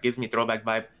 Kind of like gives me throwback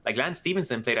vibe. Like Lance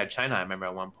Stevenson played at China, I remember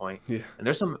at one point. Yeah, And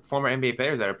there's some former NBA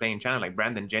players that are playing in China, like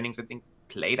Brandon Jennings, I think,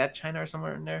 played at China or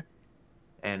somewhere in there.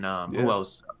 And yeah, who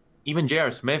else? Even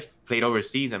J.R. Smith played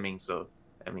overseas. I mean,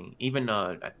 even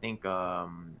I think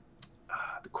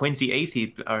the Quincy Ace,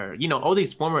 or all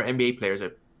these former NBA players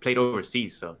have played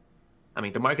overseas. So, I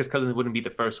mean, DeMarcus Cousins wouldn't be the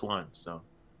first one. So,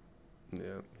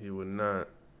 yeah. He would not.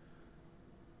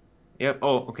 yep.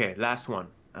 Oh, okay. Last one.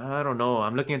 I don't know.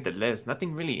 I'm looking at the list.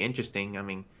 Nothing really interesting. I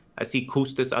mean, I see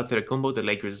Kustas Antetokounmpo. The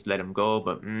Lakers let him go,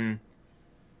 but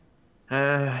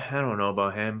I don't know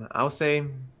about him. I'll say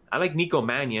I like Nico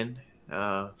Mannion.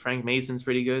 Frank Mason's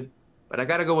pretty good, but I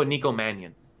gotta go with Nico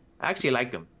Mannion. I actually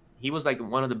like him. He was like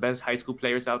one of the best high school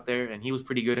players out there, and he was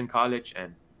pretty good in college.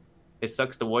 And it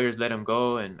sucks the Warriors let him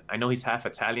go. And I know he's half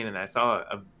Italian, and I saw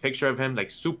a picture of him like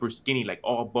super skinny, like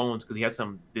all bones, because he has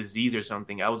some disease or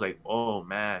something. I was like, oh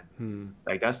man,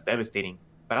 like that's devastating.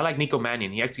 But I like Nico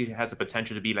Mannion. He actually has the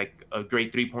potential to be like a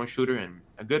great 3-point shooter and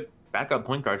a good backup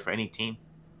point guard for any team,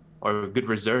 or a good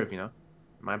reserve, in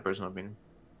my personal opinion.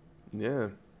 Yeah,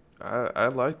 I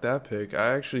like that pick.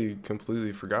 I actually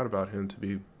completely forgot about him, to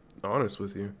be honest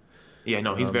with you. Yeah,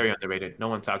 no, he's very underrated. No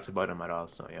one talks about him at all.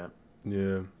 So yeah.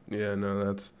 Yeah. No,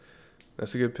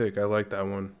 that's a good pick. I like that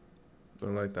one. I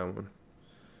like that one.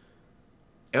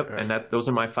 Yep, All right. and those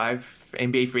are my 5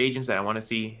 NBA free agents that I want to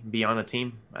see be on a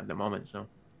team at the moment. So,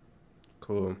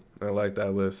 Cool. I like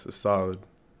that list. It's solid.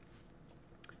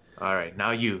 all right,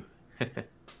 now you.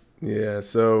 Yeah.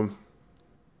 So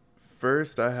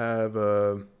first, I have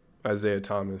Isaiah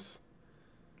Thomas.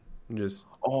 Just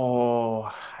Oh,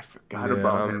 I forgot yeah.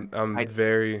 about him. I'm I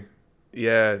very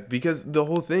yeah, because the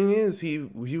whole thing is he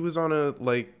was on a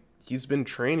like he's been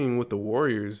training with the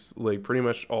Warriors like pretty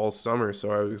much all summer.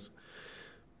 So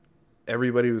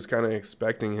everybody was kind of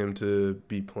expecting him to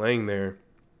be playing there,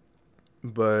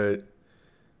 but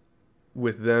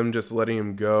with them just letting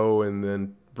him go and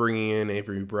then bringing in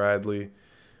Avery Bradley,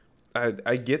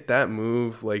 I get that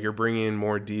move. Like you're bringing in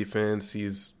more defense.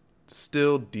 He's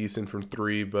still decent from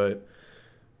three, but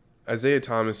Isaiah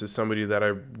Thomas is somebody that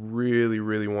I really,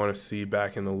 really want to see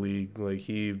back in the league. Like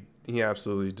he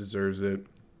absolutely deserves it.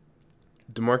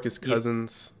 DeMarcus yeah.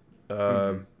 Cousins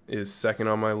Mm-hmm. is second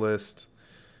on my list.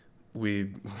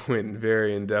 We went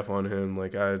very in depth on him.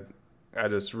 Like I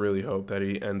just really hope that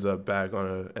he ends up back on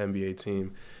an NBA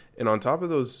team. And on top of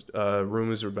those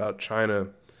rumors about China,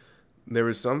 there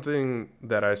was something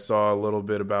that I saw a little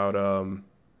bit about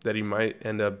that he might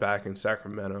end up back in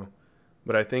Sacramento.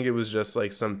 But I think it was just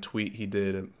like some tweet he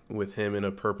did with him in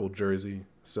a purple jersey.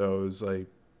 So it was like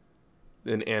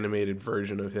an animated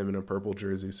version of him in a purple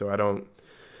jersey. So I don't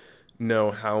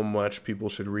know how much people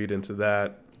should read into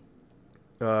that.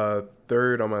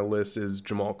 Third on my list is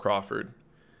Jamal Crawford.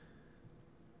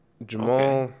 Okay.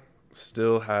 Jamal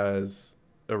still has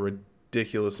a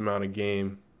ridiculous amount of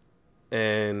game.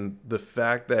 And the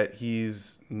fact that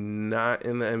he's not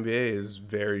in the NBA is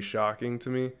very shocking to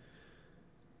me.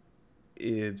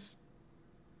 It's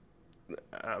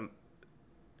um,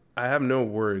 I have no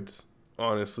words,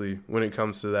 honestly, when it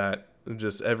comes to that.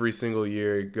 Just every single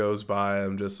year it goes by,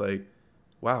 I'm just like,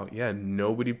 wow, yeah,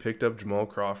 nobody picked up Jamal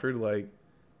Crawford. Like,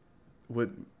 what?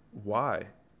 Why?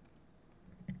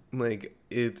 Like,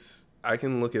 I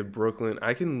can look at Brooklyn,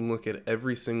 I can look at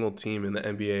every single team in the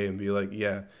NBA and be like,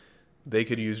 yeah, they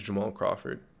could use Jamal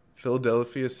Crawford.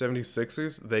 Philadelphia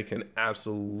 76ers, they can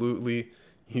absolutely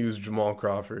use Jamal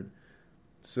Crawford.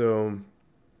 So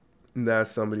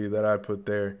that's somebody that I put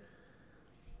there.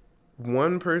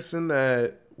 One person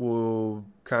that will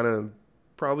kind of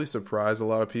probably surprise a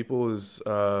lot of people is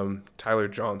Tyler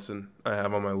Johnson. I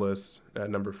have on my list at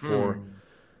number 4. Hmm.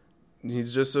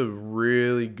 He's just a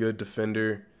really good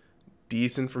defender,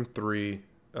 decent from three.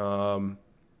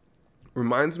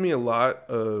 Reminds me a lot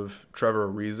of Trevor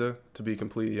Ariza, to be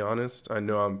completely honest. I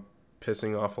know I'm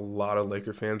pissing off a lot of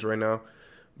Laker fans right now,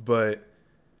 but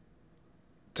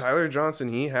Tyler Johnson,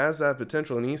 he has that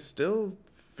potential, and he's still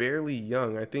fairly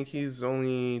young. I think he's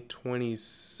only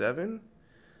 27.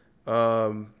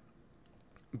 Um,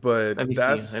 Let but me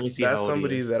see. Let me see that's how old he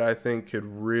somebody is. that I think could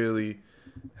really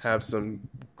have some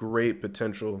great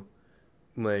potential,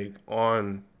 like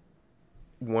on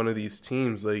one of these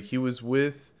teams. Like, he was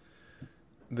with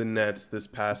the Nets this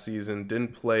past season,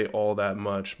 didn't play all that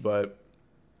much, but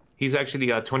He's actually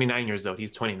 29 years old.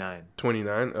 He's 29.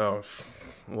 29. Oh,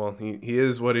 well, he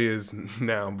is what he is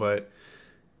now, but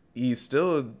he's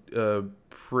still a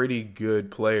pretty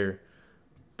good player.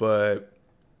 But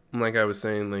like I was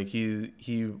saying, like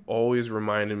he always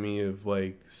reminded me of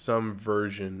like some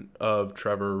version of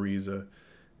Trevor Ariza,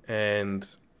 and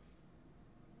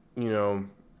you know,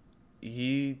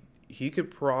 he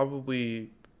could probably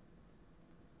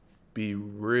be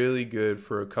really good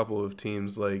for a couple of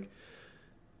teams. Like,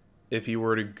 if he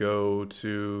were to go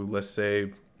to, let's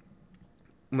say,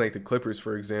 like the Clippers,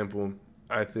 for example,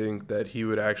 I think that he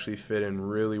would actually fit in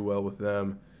really well with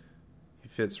them. He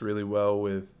fits really well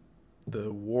with the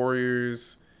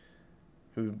Warriors,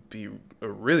 who would be a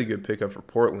really good pickup for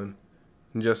Portland,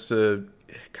 just to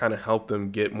kind of help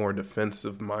them get more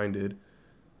defensive minded.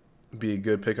 Be a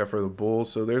good pickup for the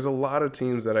Bulls. So there's a lot of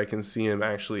teams that I can see him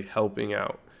actually helping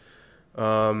out.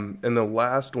 And the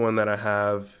last one that I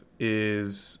have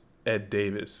is Ed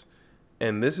Davis.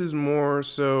 And this is more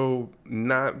so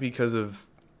not because of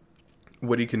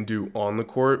what he can do on the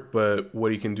court, but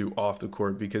what he can do off the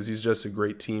court, because he's just a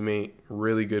great teammate,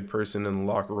 really good person in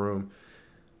the locker room.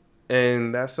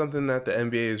 And that's something that the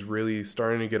NBA is really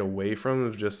starting to get away from,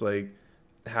 of just like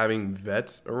having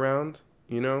vets around,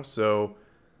 So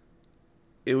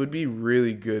it would be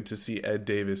really good to see Ed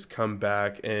Davis come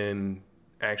back and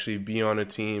actually be on a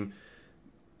team.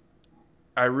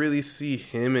 I really see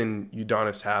him and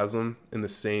Udonis Haslem in the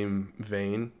same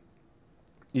vein,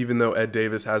 even though Ed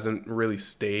Davis hasn't really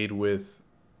stayed with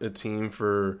a team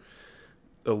for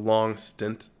a long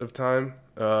stint of time.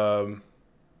 But,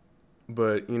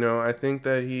 I think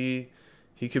that he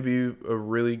could be a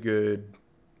really good,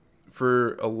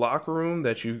 for a locker room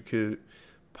that you could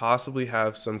possibly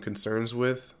have some concerns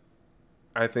with.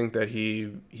 I think that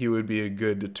he would be a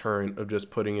good deterrent of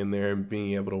just putting in there and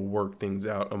being able to work things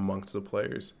out amongst the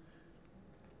players.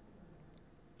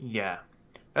 Yeah,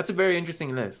 that's a very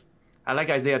interesting list. I like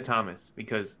Isaiah Thomas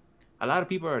because a lot of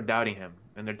people are doubting him,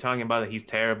 and they're talking about that he's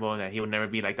terrible and that he will never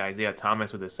be like the Isaiah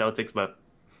Thomas with the Celtics. But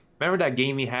remember that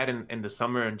game he had in the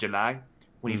summer in July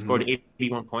when he scored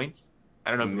 81 points?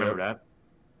 I don't know if you remember that.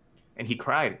 And he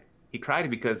cried. He cried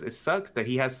because it sucks that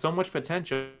he has so much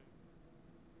potential.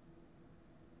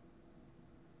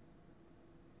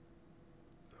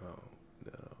 Oh,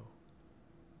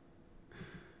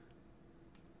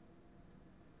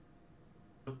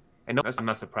 no. And no, I'm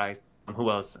not surprised. Who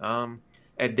else?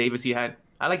 Ed Davis. I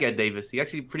like Ed Davis. He's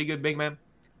actually a pretty good big man.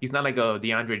 He's not like a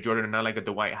DeAndre Jordan, or not like a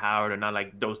Dwight Howard, or not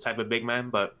like those type of big men,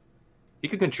 but he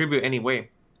could contribute anyway.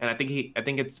 And I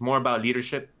think it's more about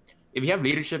leadership. If you have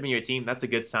leadership in your team, that's a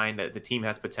good sign that the team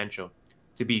has potential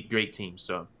to be a great team.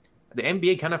 So the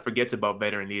NBA kind of forgets about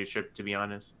veteran leadership, to be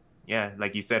honest. Yeah,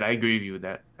 like you said, I agree with you with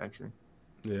that, actually.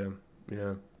 Yeah.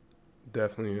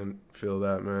 Definitely feel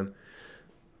that, man.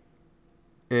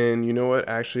 And you know what?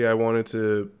 Actually, I wanted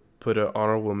to put an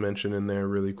honorable mention in there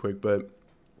really quick, but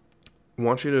I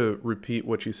want you to repeat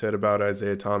what you said about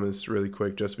Isaiah Thomas really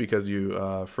quick, just because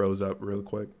you froze up real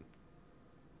quick.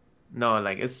 No,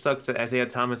 like it sucks that Isaiah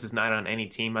Thomas is not on any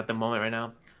team at the moment right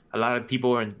now. A lot of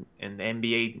people are in the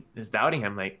NBA is doubting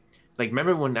him. Like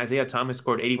remember when Isaiah Thomas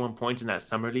scored 81 points in that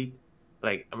summer league?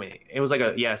 Like, I mean, it was like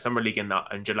a summer league in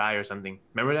July or something.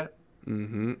 Remember that?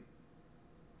 Mm-hmm.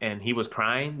 And he was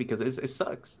crying because it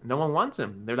sucks. No one wants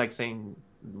him. They're like saying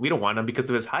we don't want him because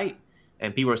of his height.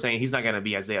 And people are saying he's not gonna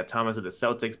be Isaiah Thomas with the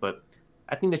Celtics, but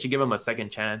I think they should give him a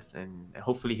second chance and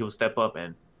hopefully he'll step up.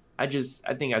 And I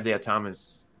think Isaiah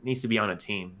Thomas needs to be on a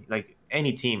team, like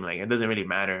any team. Like, it doesn't really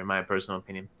matter in my personal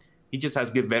opinion. He just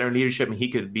has good veteran leadership, and he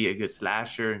could be a good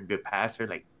slasher and good passer.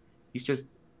 Like, he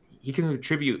can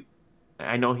contribute.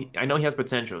 I know he has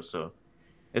potential. So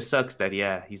it sucks that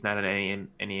he's not on any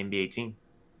NBA team.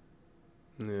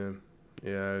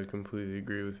 Yeah, I completely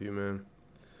agree with you, man.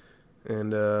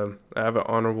 And I have an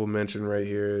honorable mention right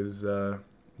here is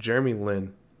Jeremy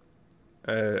Lin.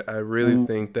 I really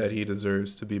think that he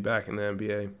deserves to be back in the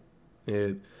NBA.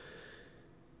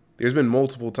 There's been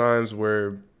multiple times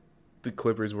where the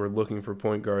Clippers were looking for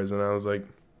point guards, and I was like,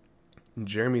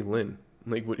 Jeremy Lin.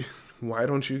 Like, why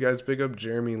don't you guys pick up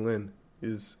Jeremy Lin?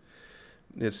 It's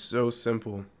so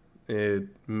simple. It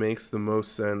makes the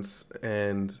most sense,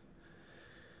 and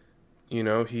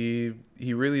he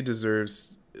really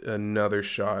deserves another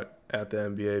shot at the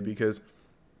NBA, because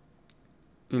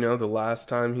the last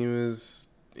time he was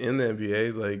in the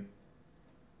NBA, like,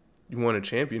 he won a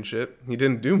championship. He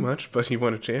didn't do much, but he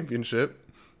won a championship.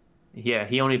 Yeah,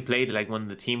 he only played like when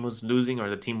the team was losing or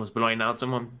the team was blowing out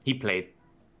someone. He played,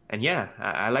 And yeah,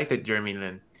 I like that Jeremy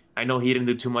Lin. I know he didn't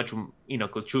do too much,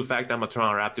 because true fact, I'm a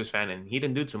Toronto Raptors fan, and he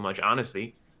didn't do too much,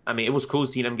 honestly. I mean, it was cool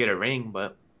seeing him get a ring,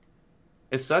 but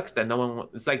it sucks that no one.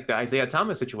 It's like the Isaiah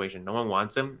Thomas situation. No one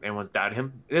wants him. Everyone's doubted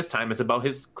him. This time, it's about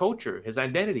his culture, his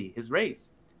identity, his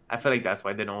race. I feel like that's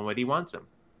why nobody wants him.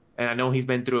 And I know he's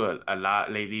been through a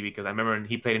lot lately because I remember when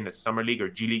he played in the summer league or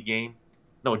G League game.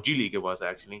 No, G League it was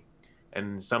actually.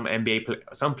 And some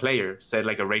some player said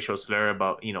like a racial slur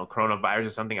about coronavirus or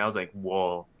something. I was like,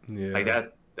 whoa, like Yeah.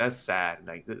 that's sad.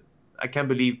 Like I can't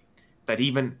believe that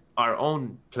even our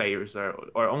own players or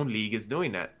our own league is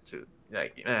doing that to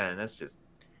like man. That's just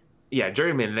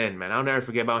Jeremy Lin, man. I'll never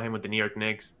forget about him with the New York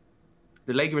Knicks.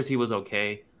 The Lakers, he was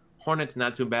okay. Hornets,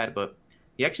 not too bad, but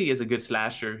he actually is a good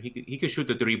slasher. He could shoot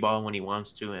the three ball when he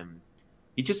wants to, and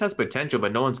he just has potential,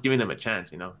 but no one's giving him a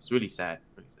chance. It's really sad.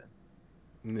 Really sad.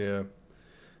 Yeah.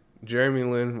 Jeremy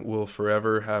Lin will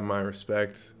forever have my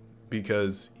respect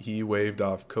because he waved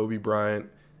off Kobe Bryant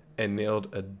and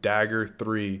nailed a dagger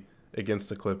 3 against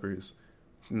the Clippers.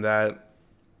 That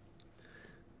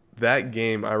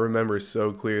game I remember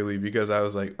so clearly because I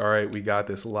was like, all right, we got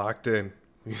this locked in.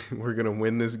 We're going to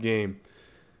win this game.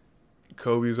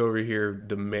 Kobe's over here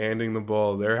demanding the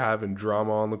ball. They're having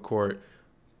drama on the court.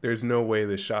 There's no way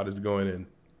this shot is going in.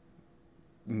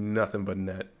 Nothing but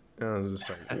net. And I was just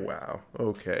like, wow,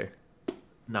 okay.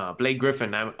 No, Blake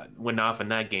Griffin went off in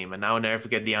that game, and I'll never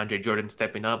forget DeAndre Jordan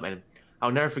stepping up, and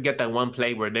I'll never forget that one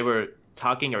play where they were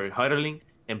talking or huddling,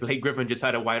 and Blake Griffin just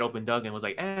had a wide open dunk and was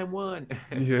like, "And one."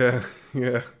 Yeah,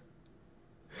 yeah.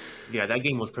 Yeah, that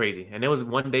game was crazy, and it was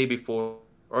one day before,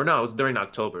 or no, it was during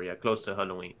October. Yeah, close to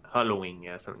Halloween. Halloween,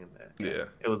 yeah, something like that. Yeah.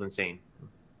 It was insane.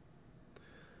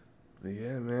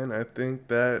 Yeah, man, I think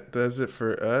that does it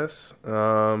for us.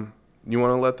 You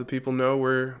want to let the people know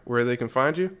where they can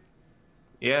find you?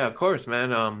 Yeah, of course,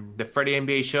 man. The Freddy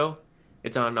NBA Show.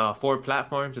 It's on 4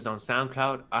 platforms. It's on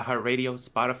SoundCloud, iHeartRadio,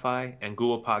 Spotify, and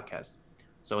Google Podcasts.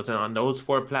 So it's on those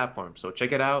 4 platforms. So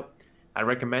check it out. I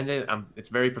recommend it. It's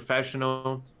very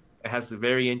professional. It has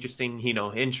very interesting,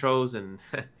 intros and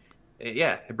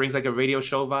yeah, it brings like a radio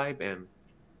show vibe. And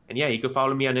yeah, you can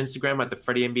follow me on Instagram at the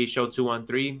Freddy NBA Show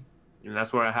 213. And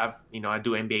that's where I have, I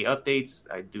do NBA updates.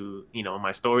 I do,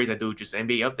 my stories. I do just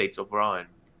NBA updates overall. And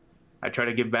I try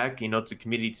to give back, to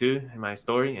community too in my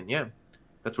story. And yeah,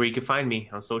 that's where you can find me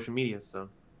on social media. So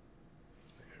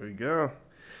Here we go.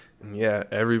 And yeah,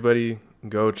 everybody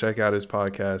go check out his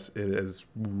podcast. It is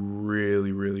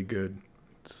really, really good.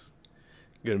 It's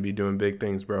going to be doing big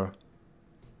things, bro.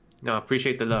 no,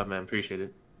 appreciate the love, man. Appreciate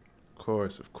it. Of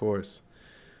course, of course.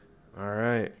 All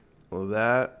right. Well,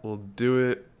 that will do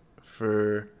it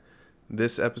for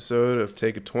this episode of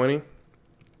Take a 20.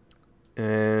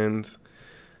 And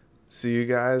see you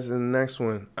guys in the next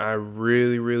one. I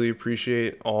really, really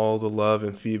appreciate all the love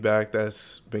and feedback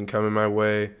that's been coming my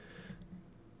way.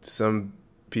 Some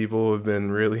people have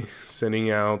been really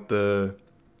sending out the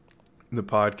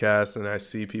podcast, and I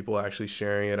see people actually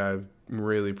sharing it. I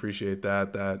really appreciate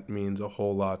that. That means a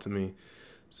whole lot to me.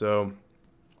 So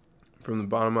from the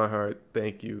bottom of my heart,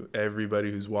 thank you,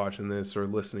 everybody who's watching this or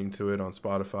listening to it on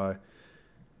Spotify.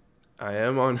 I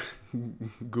am on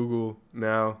Google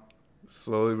now,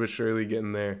 slowly but surely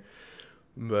getting there.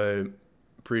 But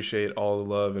appreciate all the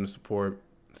love and support.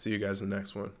 See you guys in the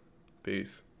next one.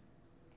 Peace.